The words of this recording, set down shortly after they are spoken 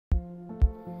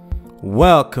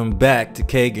Welcome back to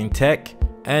KaganTech,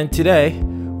 and today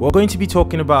we're going to be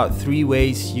talking about 3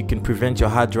 ways you can prevent your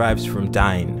hard drives from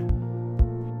dying.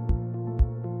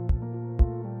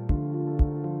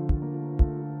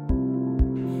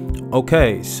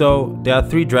 Okay, so there are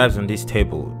 3 drives on this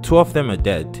table. 2 of them are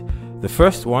dead. The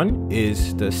first one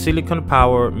is the silicon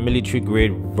power military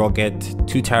grade rugged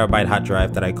 2TB hard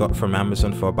drive that I got from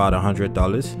Amazon for about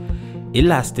 $100. It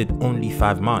lasted only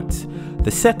 5 months.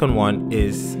 The second one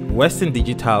is Western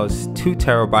Digital's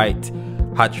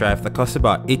 2TB hard drive that costs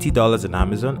about $80 on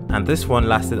Amazon, and this one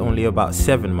lasted only about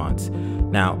 7 months.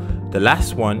 Now, the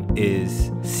last one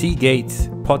is Seagate's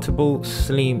portable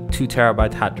slim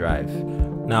 2TB hard drive.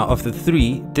 Now, of the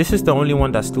 3, this is the only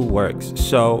one that still works.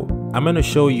 So I'm going to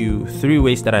show you 3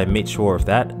 ways that I made sure of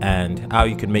that and how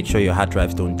you can make sure your hard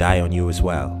drives don't die on you as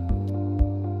well.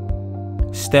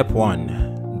 Step 1.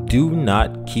 Do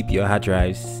not keep your hard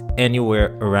drives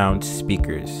anywhere around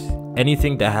speakers.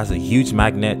 Anything that has a huge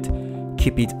magnet,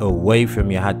 keep it away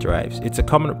from your hard drives. It's a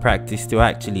common practice to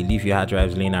actually leave your hard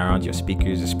drives laying around your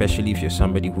speakers, especially if you're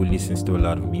somebody who listens to a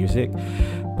lot of music.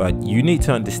 But you need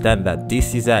to understand that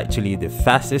this is actually the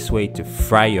fastest way to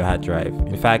fry your hard drive.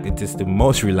 In fact, it is the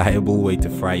most reliable way to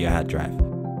fry your hard drive.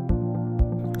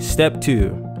 Step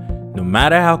 2. No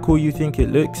matter how cool you think it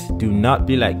looks, do not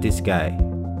be like this guy.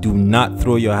 Do not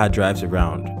throw your hard drives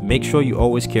around. Make sure you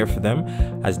always care for them,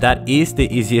 as that is the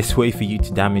easiest way for you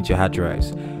to damage your hard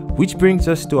drives. Which brings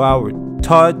us to our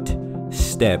third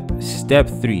step, step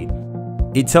 3.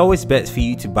 It's always best for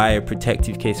you to buy a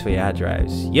protective case for your hard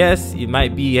drives. Yes, it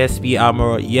might be SP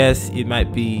Armor, yes, it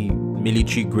might be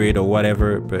military grade or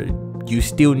whatever, but you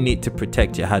still need to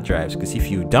protect your hard drives, because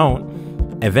if you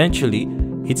don't, eventually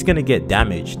it's gonna get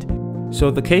damaged.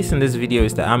 So the case in this video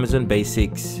is the Amazon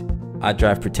Basics hard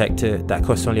drive protector that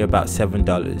costs only about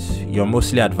 $7. You're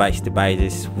mostly advised to buy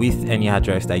this with any hard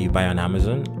drives that you buy on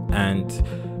Amazon, and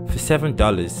for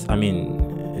 $7, I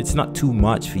mean, it's not too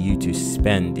much for you to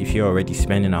spend if you're already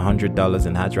spending $100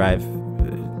 on hard drive.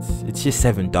 It's just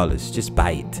 $7. Just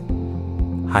buy it.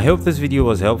 I hope this video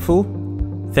was helpful.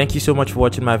 Thank you so much for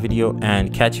watching my video,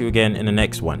 and catch you again in the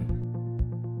next one.